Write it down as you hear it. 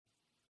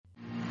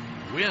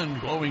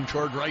Wind blowing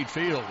toward right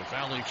field. If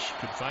Alex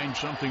could find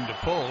something to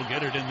pull,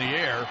 get it in the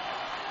air,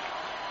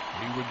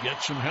 he would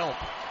get some help.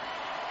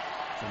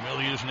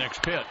 Familia's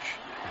next pitch.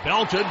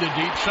 Belted to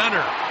deep center.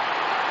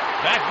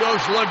 Back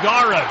goes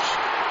Lagares.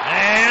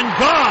 And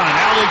gone.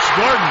 Alex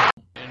Gordon.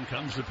 In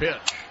comes the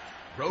pitch.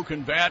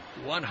 Broken bat.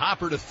 One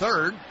hopper to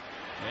third.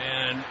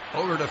 And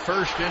over to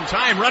first in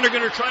time. Runner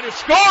going to try to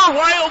score.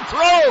 Wild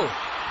throw.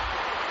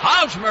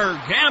 Hosmer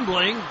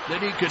gambling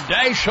that he could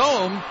dash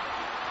home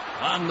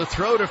on the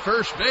throw to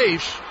first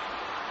base.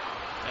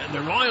 And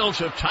the Royals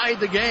have tied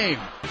the game.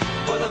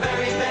 For the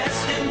very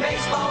best in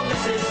baseball,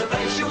 this is the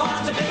place you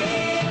want to be.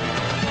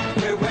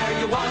 We're where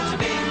you want to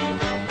be.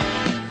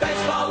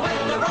 Baseball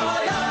with the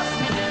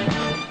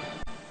Royals.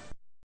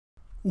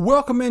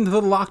 Welcome into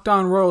the Locked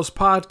On Royals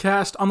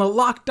podcast on the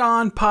Locked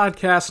On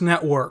Podcast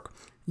Network.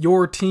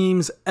 Your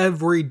teams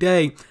every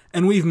day,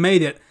 and we've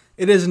made it.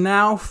 It is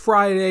now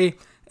Friday,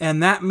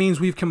 and that means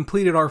we've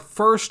completed our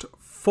first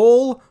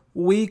full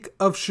week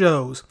of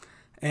shows.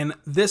 And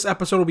this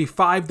episode will be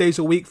 5 days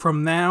a week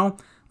from now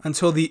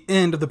until the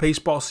end of the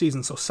baseball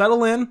season. So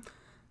settle in,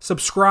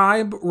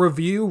 subscribe,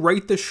 review,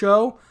 rate the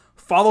show.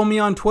 Follow me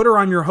on Twitter.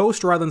 I'm your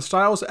host, Rylan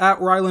Stiles, at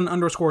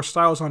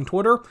Rylan_Stiles on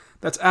Twitter.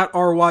 That's at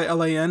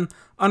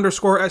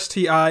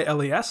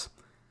RYLAN_STILES.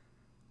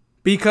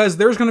 Because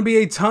there's going to be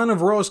a ton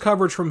of Royals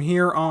coverage from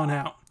here on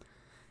out.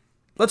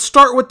 Let's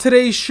start with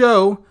today's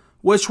show,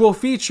 which will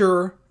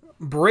feature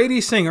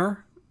Brady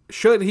Singer,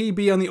 should he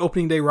be on the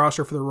opening day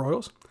roster for the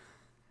Royals,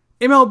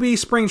 MLB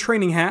spring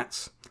training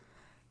hats,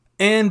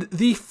 and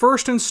the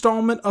first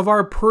installment of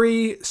our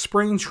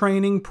pre-spring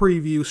training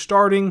preview,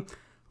 starting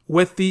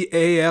with the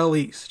AL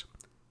East.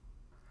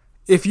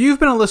 If you've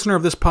been a listener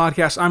of this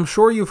podcast, I'm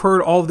sure you've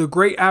heard all of the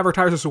great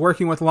advertisers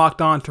working with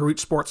Locked On to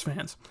reach sports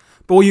fans.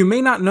 But what you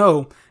may not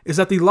know is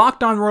that the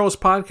Locked On Royals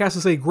podcast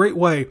is a great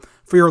way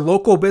for your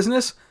local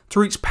business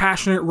to reach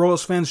passionate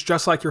Royals fans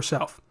just like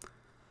yourself.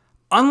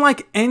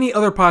 Unlike any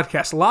other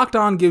podcast, Locked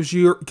On gives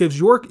your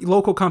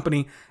local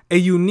company a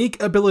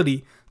unique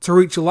ability to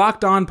reach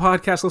Locked On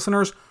podcast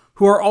listeners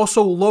who are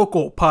also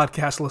local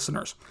podcast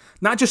listeners.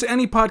 Not just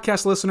any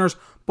podcast listeners,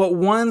 but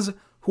ones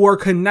who are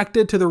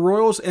connected to the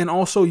Royals and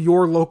also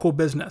your local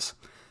business.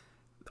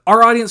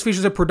 Our audience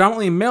features a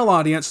predominantly male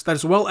audience that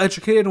is well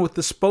educated and with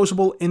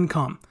disposable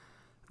income.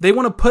 They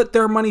want to put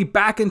their money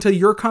back into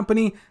your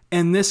company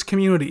and this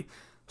community.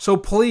 So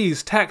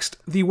please text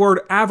the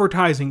word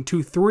advertising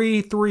to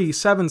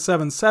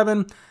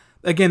 33777.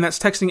 Again, that's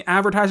texting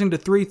advertising to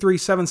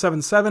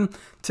 33777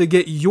 to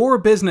get your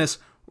business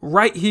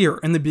right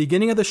here in the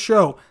beginning of the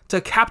show to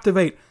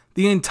captivate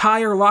the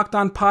entire Locked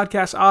On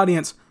Podcast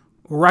audience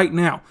right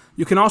now.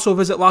 You can also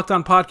visit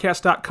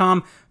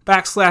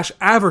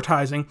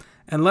lockedonpodcast.com/advertising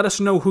and let us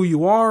know who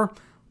you are,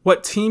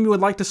 what team you would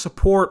like to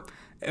support,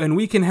 and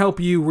we can help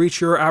you reach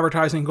your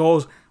advertising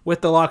goals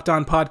with the Locked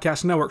On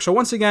Podcast Network. So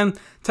once again,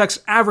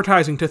 text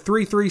advertising to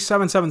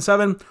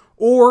 33777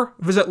 or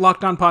visit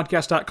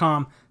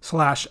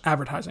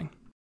lockedonpodcast.com/advertising.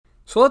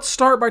 So let's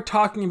start by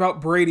talking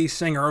about Brady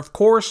Singer. Of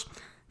course,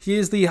 he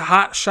is the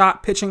hot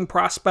shot pitching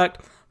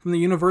prospect from the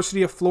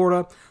University of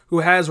Florida who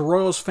has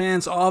Royals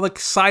fans all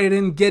excited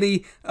and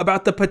giddy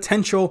about the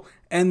potential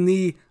and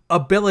the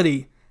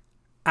ability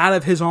out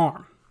of his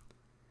arm.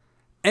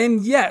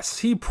 And yes,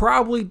 he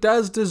probably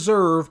does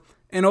deserve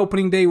an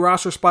opening day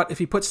roster spot if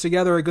he puts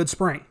together a good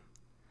spring.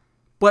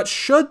 But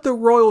should the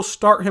Royals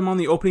start him on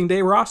the opening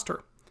day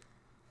roster?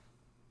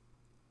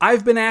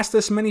 I've been asked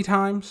this many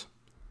times.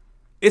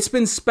 It's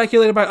been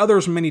speculated by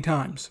others many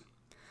times.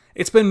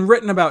 It's been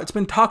written about. It's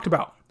been talked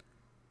about.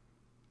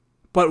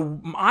 But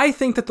I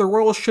think that the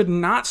Royals should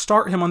not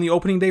start him on the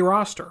opening day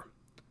roster.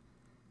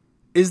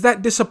 Is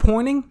that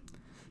disappointing?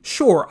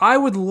 Sure, I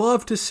would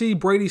love to see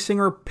Brady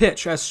Singer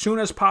pitch as soon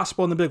as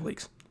possible in the big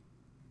leagues.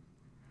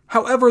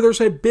 However, there's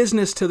a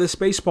business to this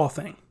baseball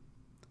thing.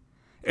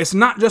 It's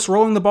not just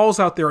rolling the balls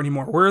out there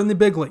anymore. We're in the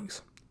big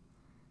leagues.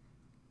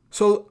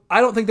 So I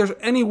don't think there's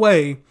any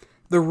way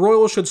the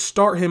Royals should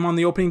start him on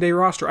the opening day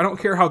roster. I don't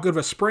care how good of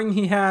a spring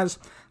he has.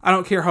 I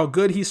don't care how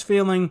good he's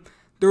feeling.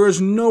 There is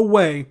no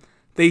way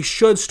they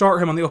should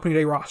start him on the opening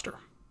day roster.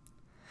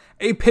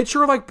 A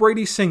pitcher like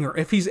Brady Singer,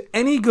 if he's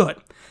any good,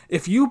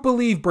 if you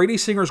believe Brady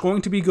Singer is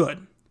going to be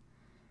good,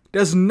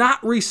 does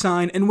not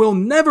re-sign and will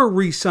never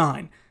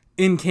re-sign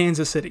in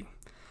Kansas City.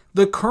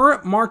 The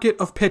current market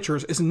of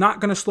pitchers is not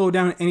going to slow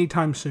down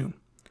anytime soon.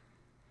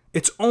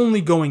 It's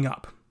only going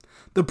up.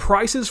 The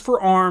prices for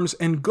arms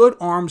and good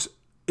arms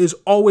is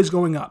always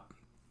going up.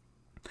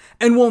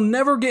 And we'll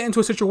never get into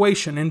a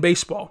situation in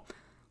baseball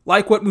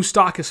like what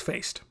Moustakas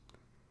faced,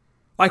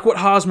 like what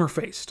Hosmer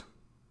faced,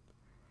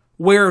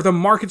 where the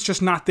market's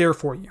just not there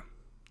for you.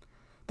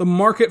 The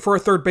market for a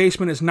third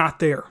baseman is not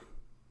there.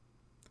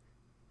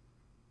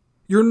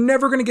 You're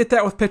never going to get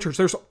that with pitchers.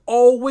 There's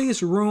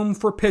always room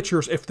for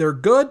pitchers. If they're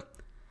good,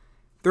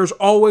 there's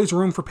always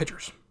room for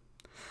pitchers.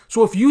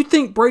 So if you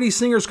think Brady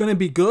Singer is going to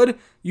be good,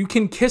 you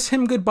can kiss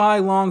him goodbye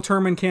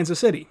long-term in Kansas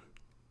City.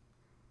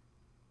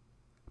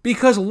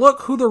 Because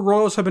look who the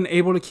Royals have been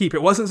able to keep.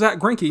 It wasn't Zach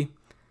Greinke.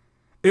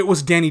 It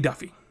was Danny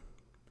Duffy.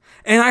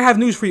 And I have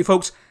news for you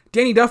folks.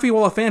 Danny Duffy,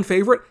 while a fan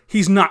favorite,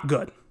 he's not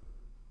good.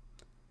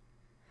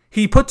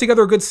 He put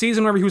together a good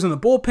season whenever he was in the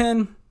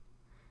bullpen.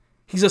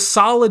 He's a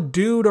solid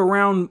dude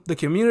around the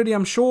community,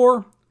 I'm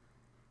sure.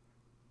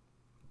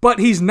 But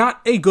he's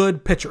not a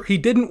good pitcher. He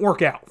didn't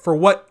work out for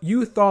what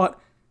you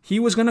thought he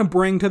was going to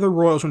bring to the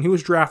Royals when he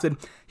was drafted.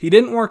 He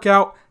didn't work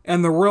out,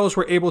 and the Royals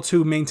were able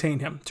to maintain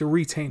him, to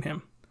retain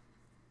him.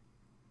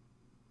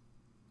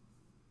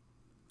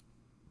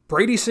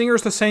 Brady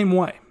Singer's the same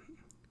way.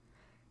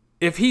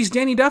 If he's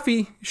Danny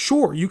Duffy,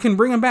 sure, you can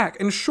bring him back.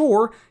 And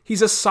sure,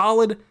 he's a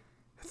solid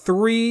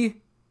 3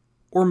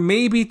 or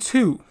maybe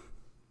 2.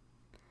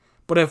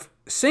 But if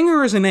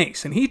Singer is an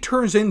ace and he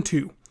turns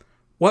into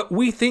what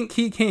we think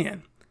he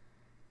can,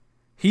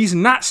 he's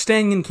not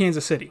staying in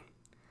Kansas City.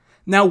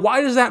 Now,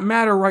 why does that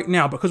matter right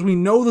now? Because we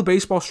know the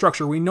baseball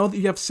structure. We know that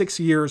you have 6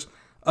 years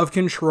of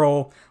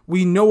control.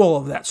 We know all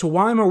of that. So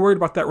why am I worried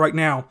about that right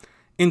now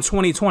in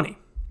 2020?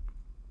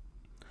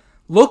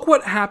 Look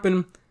what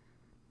happened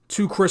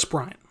to Kris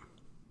Bryant.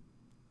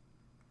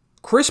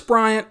 Kris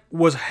Bryant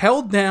was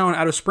held down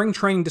out of spring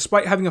training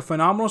despite having a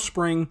phenomenal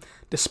spring,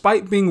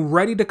 despite being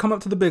ready to come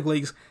up to the big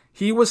leagues.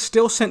 He was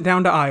still sent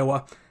down to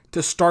Iowa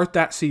to start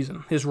that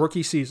season, his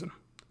rookie season.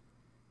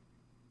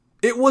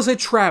 It was a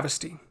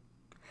travesty.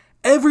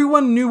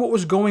 Everyone knew what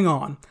was going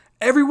on.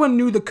 Everyone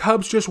knew the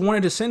Cubs just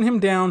wanted to send him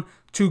down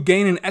to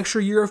gain an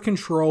extra year of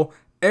control.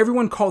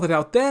 Everyone called it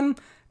out then.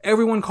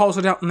 Everyone calls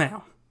it out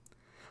now.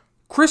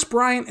 Kris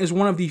Bryant is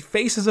one of the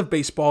faces of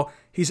baseball.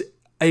 He's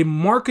a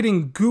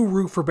marketing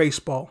guru for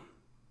baseball.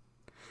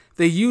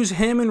 They use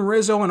him and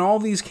Rizzo in all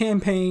these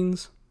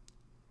campaigns.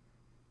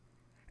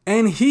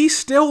 And he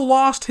still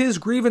lost his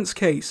grievance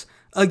case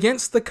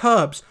against the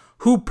Cubs,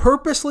 who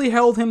purposely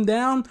held him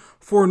down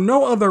for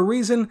no other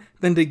reason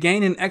than to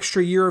gain an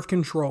extra year of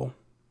control.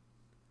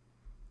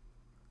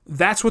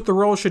 That's what the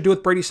Royals should do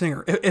with Brady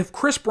Singer. If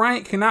Kris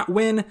Bryant cannot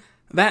win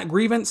that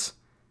grievance,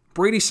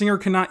 Brady Singer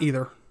cannot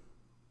either.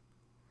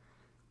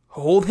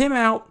 Hold him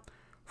out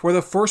for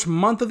the first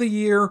month of the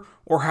year,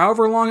 or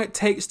however long it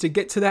takes to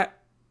get to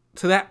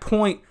that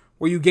point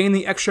where you gain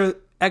the extra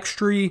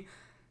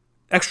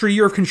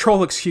year of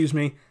control,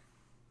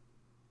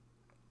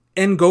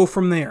 and go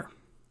from there.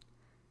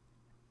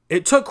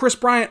 It took Kris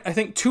Bryant, I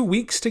think, 2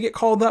 weeks to get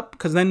called up,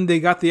 because then they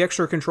got the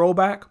extra control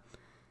back.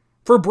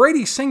 For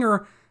Brady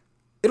Singer,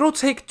 it'll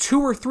take 2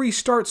 or 3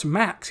 starts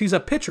max. He's a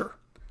pitcher.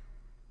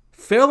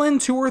 Fill in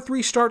 2 or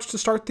 3 starts to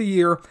start the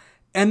year,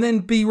 and then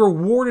be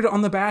rewarded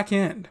on the back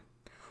end.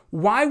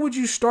 Why would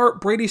you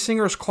start Brady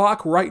Singer's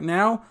clock right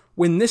now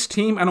when this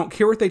team, I don't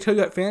care what they tell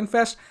you at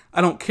FanFest,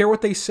 I don't care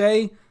what they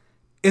say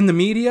in the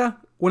media,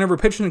 whenever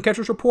pitchers and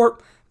catchers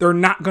report, they're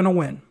not going to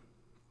win.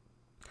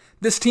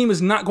 This team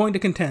is not going to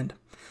contend.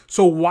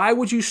 So why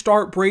would you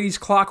start Brady's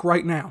clock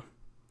right now?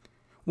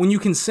 When you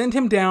can send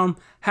him down,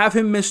 have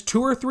him miss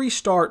 2 or 3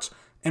 starts,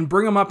 and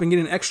bring him up and get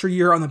an extra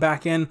year on the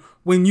back end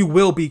when you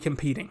will be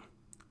competing.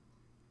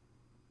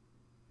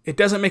 It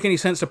doesn't make any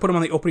sense to put him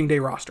on the opening day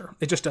roster.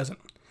 It just doesn't.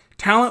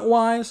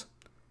 Talent-wise,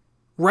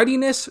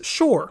 readiness,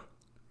 sure.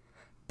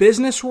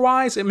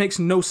 Business-wise, it makes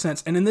no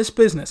sense. And in this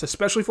business,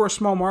 especially for a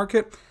small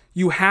market,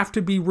 you have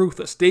to be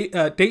ruthless.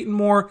 Dayton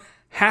Moore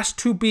has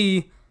to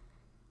be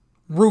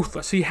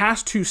ruthless. He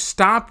has to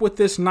stop with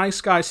this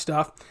nice guy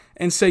stuff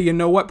and say, you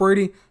know what,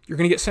 Brady? You're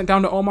going to get sent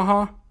down to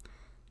Omaha.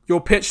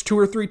 You'll pitch 2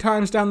 or 3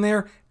 times down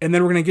there, and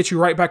then we're going to get you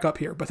right back up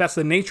here. But that's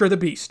the nature of the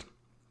beast.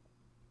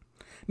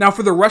 Now,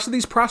 for the rest of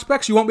these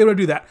prospects, you won't be able to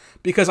do that,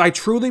 because I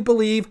truly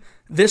believe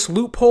this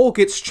loophole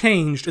gets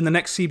changed in the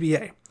next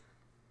CBA.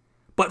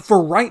 But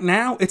for right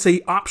now, it's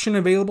an option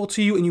available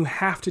to you, and you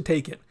have to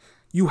take it.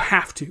 You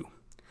have to.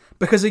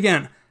 Because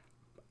again,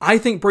 I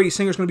think Brady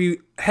Singer is going to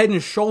be head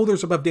and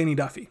shoulders above Danny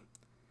Duffy.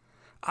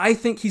 I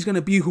think he's going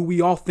to be who we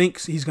all think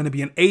he's going to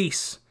be, an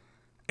ace,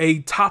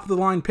 a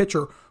top-of-the-line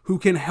pitcher who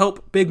can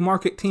help big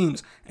market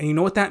teams. And you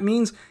know what that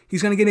means?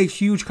 He's going to get a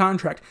huge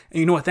contract. And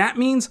you know what that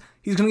means?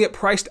 He's going to get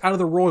priced out of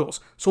the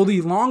Royals. So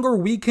the longer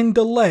we can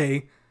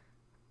delay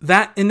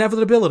that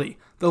inevitability,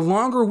 the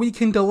longer we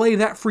can delay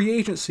that free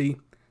agency,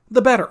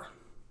 the better.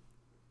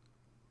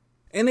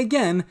 And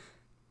again,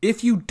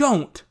 if you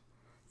don't,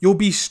 you'll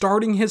be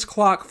starting his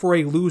clock for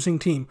a losing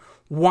team.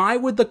 Why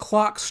would the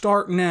clock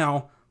start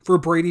now for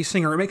Brady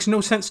Singer? It makes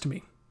no sense to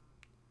me.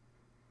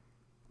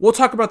 We'll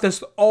talk about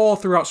this all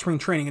throughout spring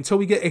training until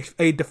we get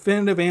a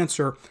definitive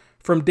answer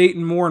from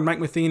Dayton Moore and Mike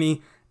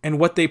Matheny and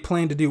what they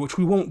plan to do, which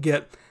we won't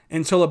get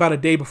until about a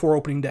day before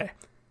opening day.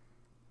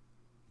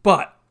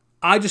 But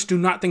I just do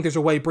not think there's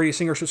a way Brady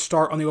Singer should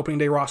start on the opening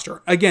day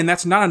roster. Again,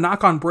 that's not a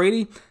knock on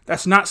Brady.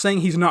 That's not saying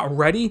he's not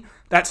ready.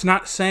 That's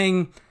not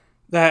saying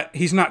that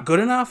he's not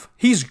good enough.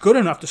 He's good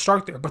enough to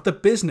start there. But the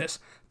business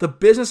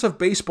of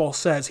baseball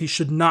says he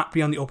should not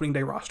be on the opening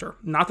day roster.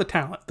 Not the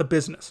talent, the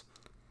business.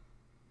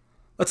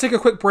 Let's take a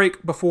quick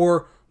break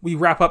before we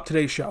wrap up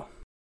today's show.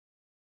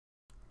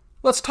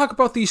 Let's talk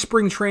about these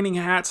spring training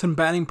hats and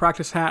batting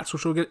practice hats,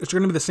 which it's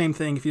going to be the same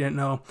thing if you didn't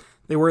know.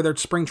 They wear their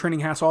spring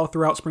training hats all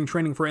throughout spring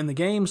training for in the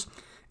games,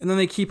 and then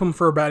they keep them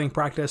for batting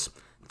practice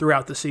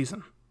throughout the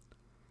season.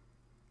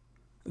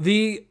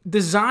 The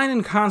design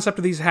and concept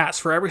of these hats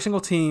for every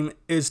single team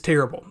is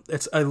terrible.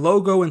 It's a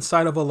logo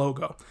inside of a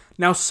logo.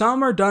 Now,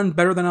 some are done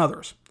better than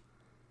others.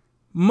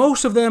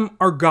 Most of them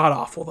are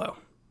god-awful, though.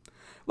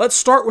 Let's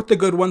start with the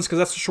good ones, because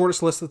that's the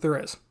shortest list that there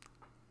is.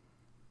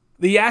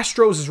 The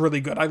Astros is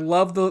really good. I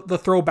love the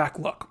throwback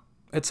look.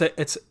 It's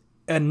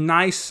a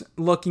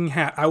nice-looking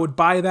hat. I would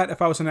buy that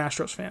if I was an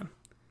Astros fan.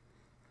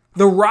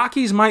 The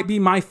Rockies might be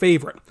my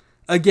favorite.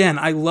 Again,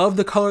 I love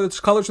the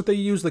colors that they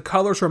use. The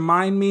colors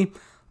remind me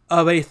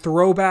of a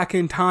throwback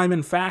in time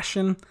and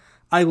fashion.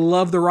 I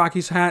love the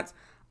Rockies hat.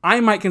 I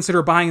might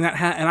consider buying that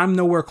hat, and I'm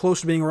nowhere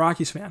close to being a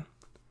Rockies fan.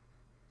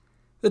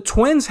 The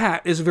Twins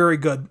hat is very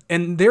good,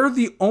 and they're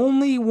the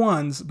only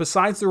ones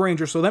besides the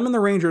Rangers. So them and the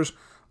Rangers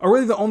are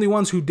really the only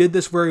ones who did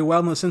this very well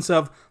in the sense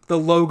of the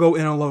logo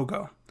in a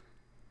logo.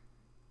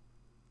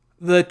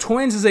 The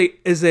Twins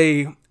is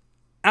a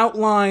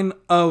outline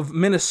of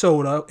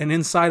Minnesota, and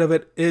inside of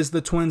it is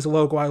the Twins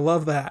logo. I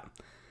love that.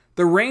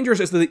 The Rangers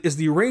is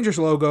the Rangers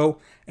logo,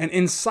 and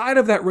inside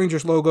of that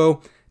Rangers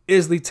logo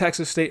is the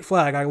Texas state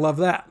flag. I love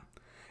that.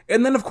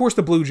 And then, of course,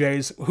 the Blue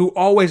Jays, who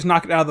always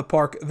knock it out of the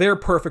park. They're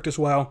perfect as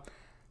well.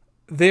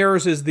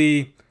 Theirs is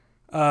the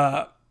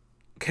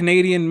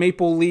Canadian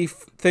maple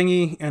leaf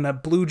thingy and a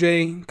Blue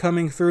Jay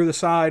coming through the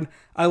side.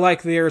 I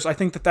like theirs. I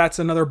think that that's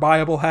another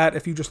buyable hat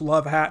if you just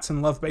love hats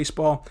and love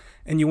baseball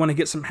and you want to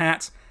get some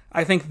hats.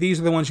 I think these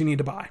are the ones you need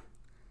to buy.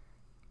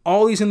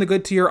 All these in the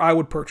good tier, I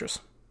would purchase.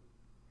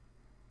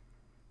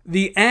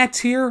 The A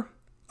tier,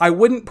 I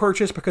wouldn't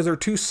purchase because they're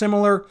too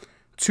similar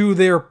to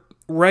their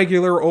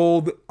regular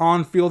old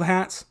on-field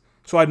hats.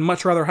 So I'd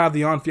much rather have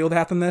the on-field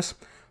hat than this.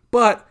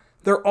 But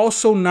they're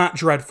also not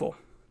dreadful.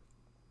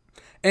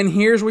 And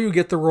here's where you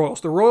get the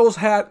Royals. The Royals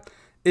hat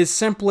is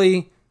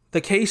simply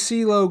the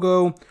KC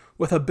logo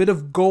with a bit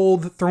of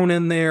gold thrown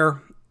in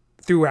there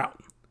throughout.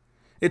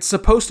 It's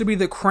supposed to be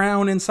the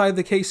crown inside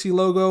the KC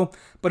logo,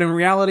 but in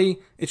reality,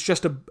 it's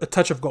just a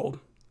touch of gold.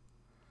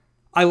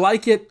 I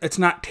like it. It's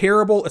not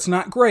terrible. It's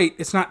not great.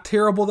 It's not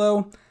terrible,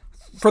 though.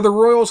 For the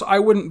Royals, I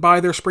wouldn't buy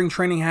their spring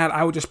training hat.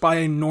 I would just buy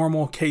a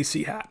normal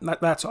KC hat.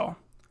 That's all.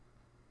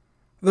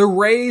 The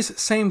Rays,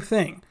 same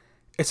thing.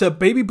 It's a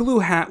baby blue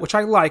hat, which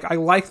I like. I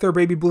like their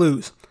baby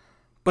blues.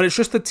 But it's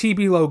just the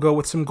TB logo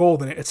with some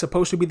gold in it. It's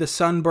supposed to be the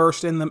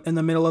sunburst in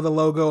the middle of the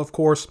logo, of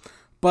course.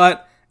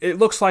 But it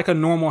looks like a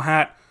normal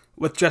hat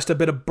with just a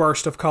bit of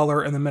burst of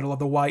color in the middle of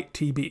the white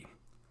TB.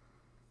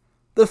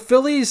 The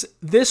Phillies,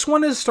 this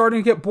one is starting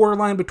to get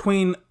borderline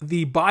between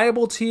the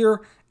buyable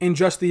tier and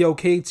just the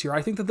okay tier.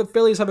 I think that the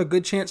Phillies have a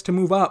good chance to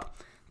move up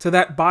to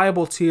that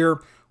buyable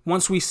tier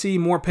once we see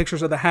more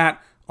pictures of the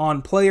hat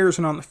on players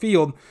and on the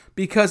field,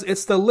 because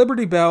it's the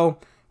Liberty Bell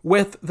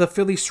with the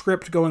Philly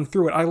script going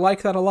through it. I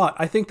like that a lot.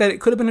 I think that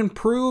it could have been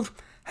improved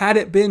had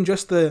it been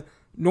just the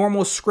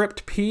normal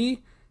script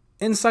P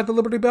inside the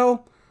Liberty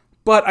Bell,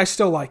 but I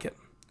still like it.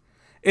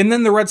 And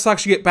then the Red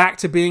Sox, you get back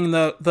to being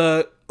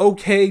the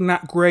okay,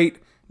 not great,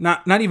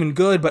 not even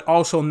good, but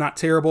also not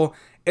terrible.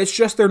 It's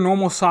just their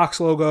normal Sox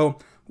logo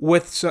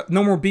with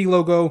normal B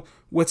logo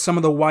with some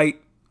of the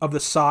white of the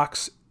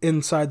Sox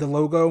inside the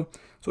logo.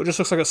 So it just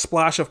looks like a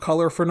splash of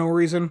color for no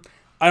reason.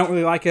 I don't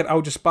really like it. I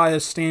would just buy a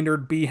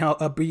standard B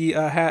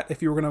hat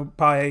if you were going to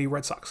buy a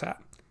Red Sox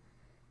hat.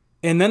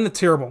 And then the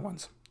terrible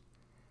ones.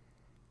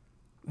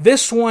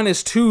 This one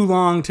is too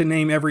long to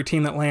name every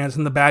team that lands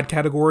in the bad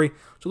category,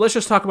 so let's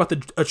just talk about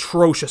the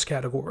atrocious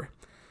category.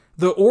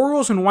 The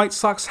Orioles and White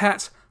Sox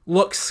hats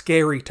look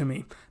scary to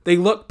me. They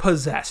look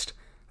possessed.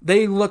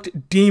 They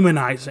looked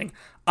demonizing.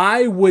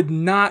 I would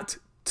not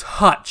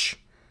touch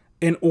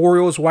an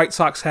Orioles White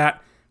Sox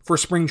hat for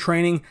spring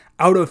training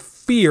out of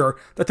fear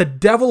that the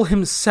devil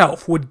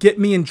himself would get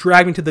me and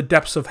drag me to the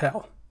depths of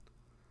hell.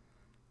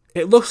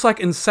 It looks like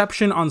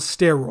Inception on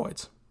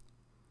steroids.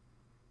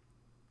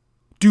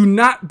 Do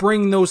not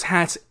bring those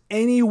hats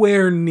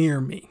anywhere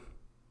near me.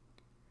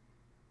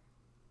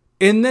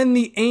 And then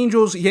the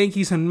Angels,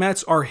 Yankees, and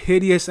Mets are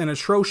hideous and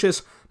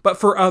atrocious, but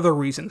for other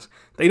reasons.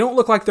 They don't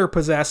look like they're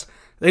possessed.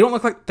 They don't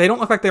look like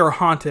they are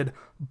haunted,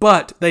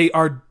 but they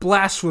are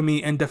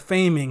blasphemy and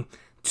defaming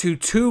to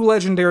two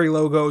legendary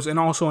logos and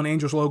also an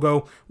Angels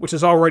logo, which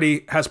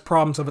already has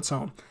problems of its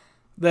own.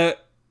 The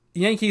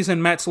Yankees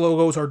and Mets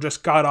logos are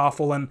just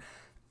god-awful, and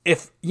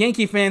if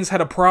Yankee fans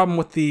had a problem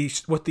with the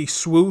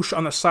swoosh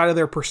on the side of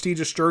their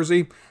prestigious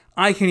jersey,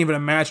 I can't even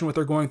imagine what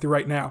they're going through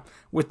right now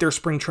with their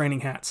spring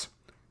training hats.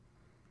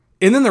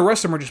 And then the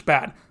rest of them are just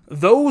bad.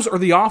 Those are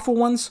the awful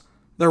ones.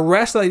 The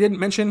rest that I didn't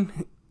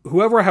mention,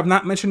 whoever I have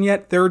not mentioned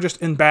yet, they're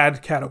just in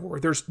bad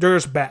category. They're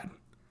just bad.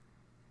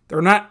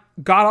 They're not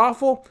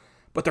god-awful,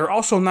 but they're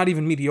also not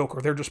even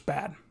mediocre. They're just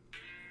bad.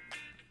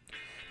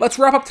 Let's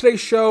wrap up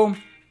today's show.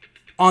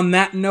 On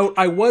that note,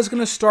 I was going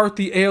to start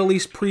the AL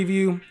East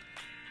preview,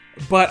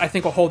 but I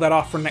think I'll hold that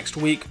off for next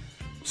week.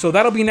 So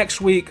that'll be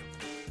next week.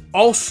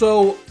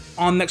 Also,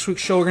 on next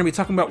week's show, we're going to be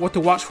talking about what to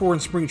watch for in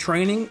spring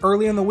training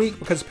early in the week,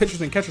 because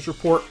pitchers and catchers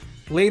report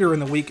later in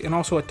the week, and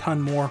also a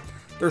ton more.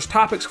 There's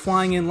topics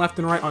flying in left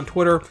and right on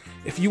Twitter.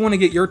 If you want to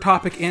get your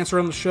topic answered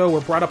on the show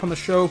or brought up on the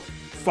show,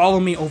 follow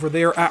me over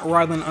there at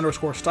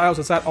Rylan_Styles.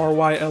 It's at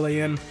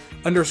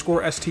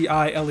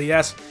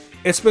RYLAN_STILES.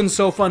 It's been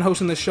so fun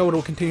hosting this show. It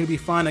will continue to be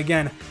fun.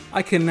 Again,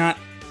 I cannot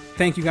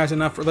thank you guys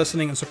enough for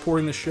listening and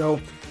supporting the show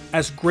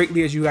as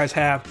greatly as you guys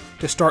have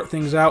to start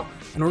things out.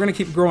 And we're going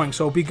to keep growing.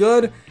 So be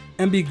good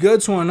and be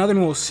good to one another.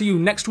 And we'll see you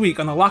next week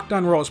on the Locked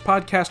On Royals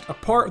podcast, a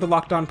part of the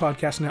Locked On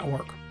Podcast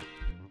Network.